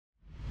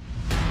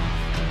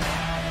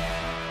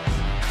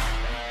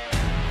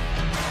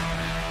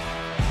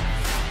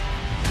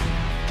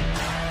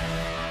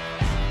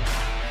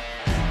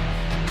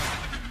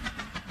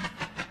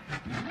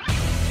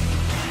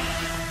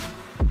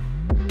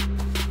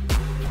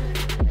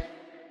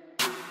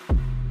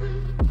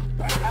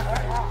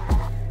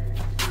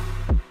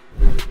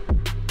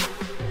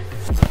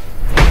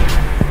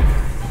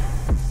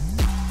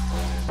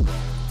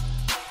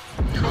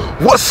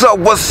What's up?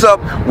 What's up?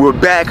 We're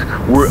back.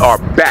 We are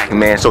back,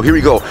 man. So here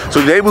we go.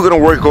 So today we're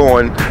gonna work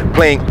on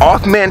playing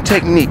off-man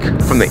technique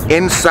from the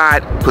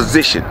inside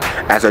position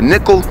as a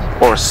nickel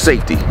or a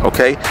safety.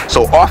 Okay.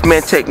 So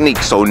off-man technique.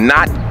 So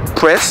not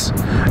press,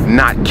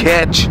 not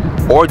catch,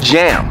 or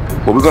jam.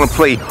 But we're gonna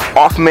play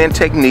off-man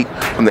technique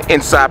from the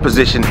inside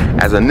position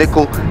as a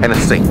nickel and a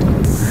safety.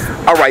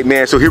 All right,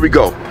 man. So here we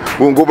go.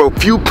 We're gonna go over a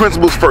few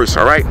principles first.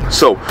 All right.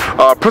 So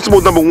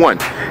principle number one: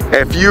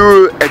 if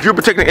you're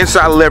protecting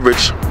inside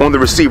leverage on the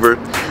receiver,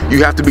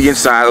 you have to be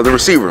inside of the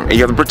receiver, and you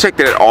have to protect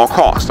it at all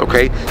costs.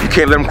 Okay. You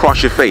can't let them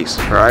cross your face.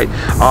 All right.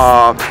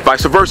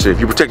 Vice versa. If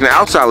you're protecting the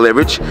outside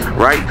leverage,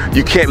 right,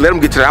 you can't let them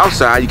get to the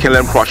outside. You can't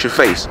let them cross your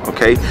face.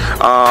 Okay.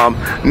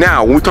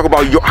 Now, when we talk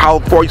about how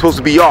far you're supposed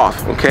to be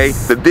off, okay,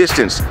 the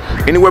distance,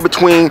 anywhere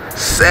between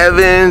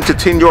 7 to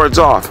 10 yards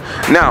off.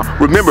 Now,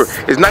 remember,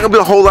 it's not gonna be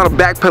a whole lot of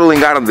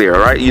backpedaling out of there.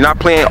 All right. You're not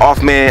playing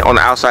off man on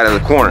the outside of the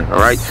corner. All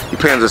right. You're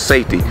playing as a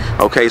safety.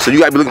 Okay. So you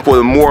gotta be looking for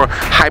the more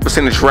high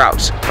percentage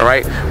routes. All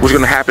right. Which is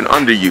gonna happen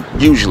under you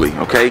usually.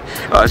 Okay.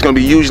 It's gonna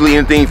be usually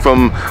anything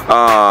from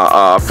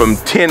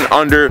 10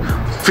 under,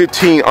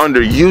 15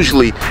 under,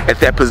 usually at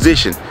that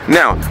position.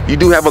 Now, you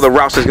do have other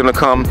routes that's gonna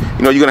come.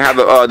 You know, you're gonna have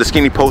the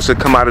skinny posts that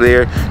come out of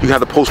there. You have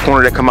the post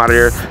corner that come out of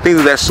there. Things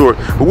of that sort.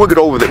 But we'll get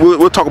over that.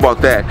 We'll talk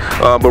about that.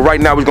 But right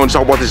now we're gonna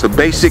talk about this, the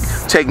basic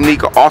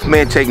technique, or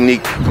off-man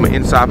technique from an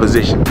inside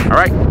position. All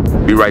right.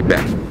 Be right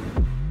back.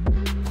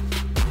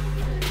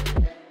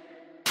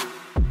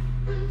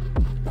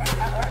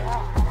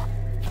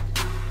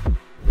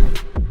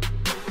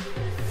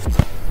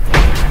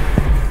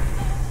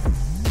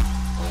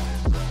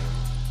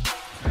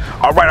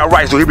 All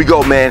right, so here we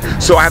go, man.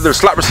 So I have the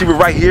slot receiver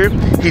right here.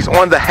 He's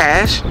on the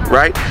hash,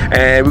 right?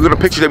 And we're gonna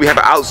picture that we have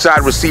an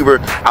outside receiver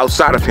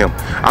outside of him.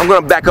 I'm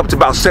gonna back up to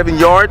about 7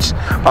 yards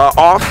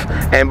off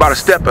and about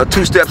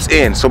two steps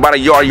in. So about a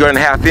yard and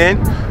a half in,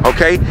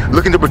 okay?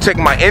 Looking to protect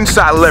my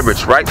inside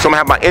leverage, right? So I'm gonna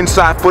have my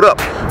inside foot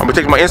up. I'm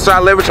protecting my inside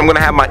leverage. I'm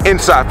gonna have my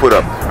inside foot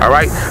up, all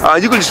right?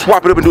 You can just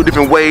swap it up and do it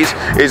different ways.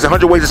 There's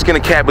 100 ways to skin a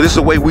cat, but this is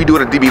the way we do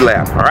it at DB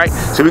Lab, all right?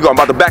 So here we go, I'm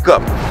about to back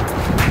up.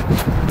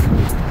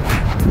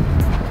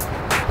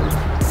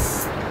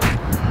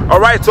 All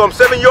right, so I'm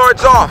 7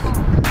 yards off.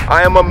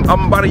 I'm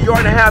about a yard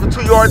and a half to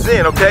 2 yards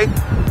in, okay?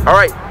 All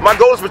right, my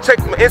goal is to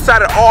protect my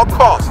inside at all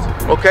costs,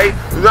 okay?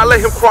 Do not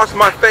let him cross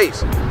my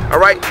face, all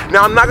right?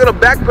 Now, I'm not gonna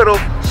backpedal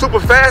super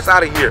fast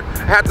out of here.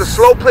 I have to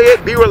slow play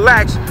it, be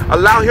relaxed,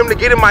 allow him to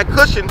get in my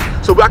cushion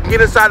so I can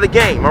get inside the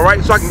game, all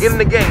right? So I can get in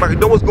the game, I can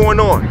know what's going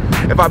on.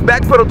 If I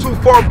backpedal too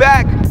far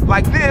back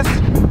like this,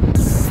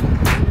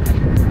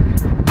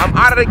 I'm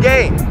out of the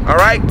game, all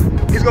right?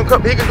 He's gonna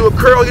come, he can do a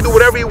curl, he can do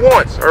whatever he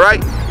wants, all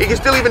right? He can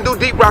still even do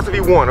deep routes if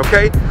he wants,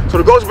 okay? So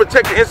the goal is to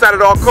protect the inside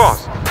at all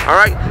costs, all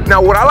right? Now,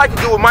 what I like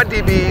to do with my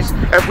DBs,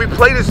 if we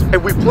play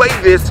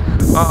this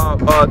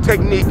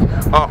technique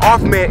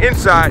off man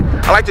inside,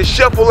 I like to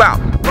shuffle out,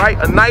 right?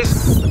 A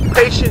nice,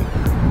 patient,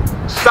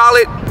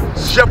 solid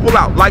shuffle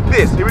out, like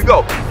this. Here we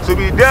go. So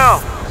we down,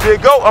 so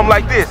go, I'm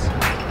like this.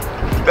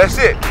 That's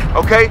it,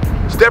 okay?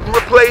 Step and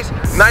replace,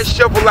 nice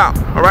shuffle out,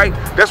 all right?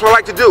 That's what I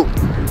like to do.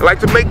 I like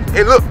to make,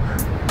 and look,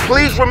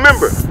 please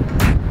remember,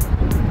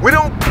 we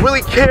don't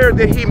really care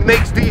that he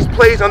makes these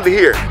plays under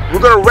here. We're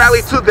gonna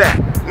rally to that.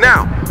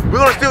 Now, we're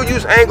gonna still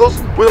use angles.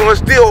 We're gonna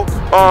still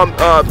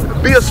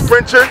be a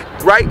sprinter,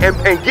 right,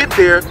 and get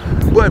there.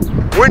 But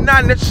we're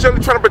not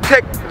necessarily trying to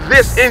protect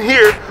this in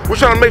here. We're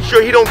trying to make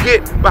sure he don't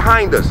get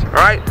behind us, all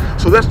right?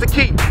 So that's the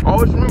key.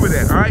 Always remember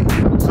that, all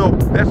right? So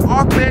that's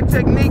off-man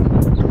technique,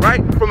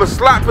 right, from a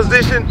slot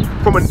position,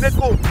 from a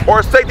nickel or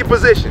a safety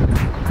position.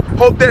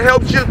 Hope that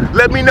helps you.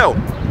 Let me know.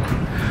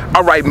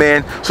 All right,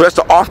 man, so that's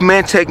the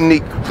off-man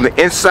technique from the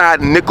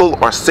inside nickel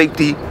or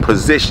safety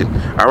position,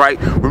 all right?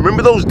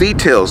 Remember those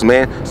details,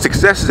 man.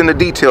 Success is in the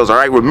details, all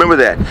right? Remember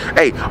that.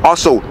 Hey,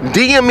 also,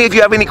 DM me if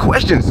you have any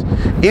questions.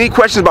 Any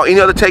questions about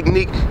any other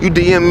technique, you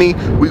DM me,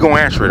 we gonna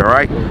answer it, all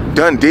right?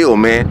 Done deal,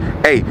 man.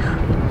 Hey,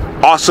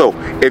 also,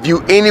 if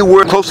you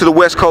anywhere close to the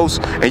West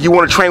Coast and you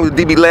wanna train with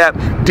DB Lab,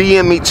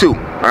 DM me too,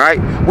 all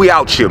right? We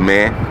out here,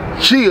 man.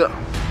 Cheer.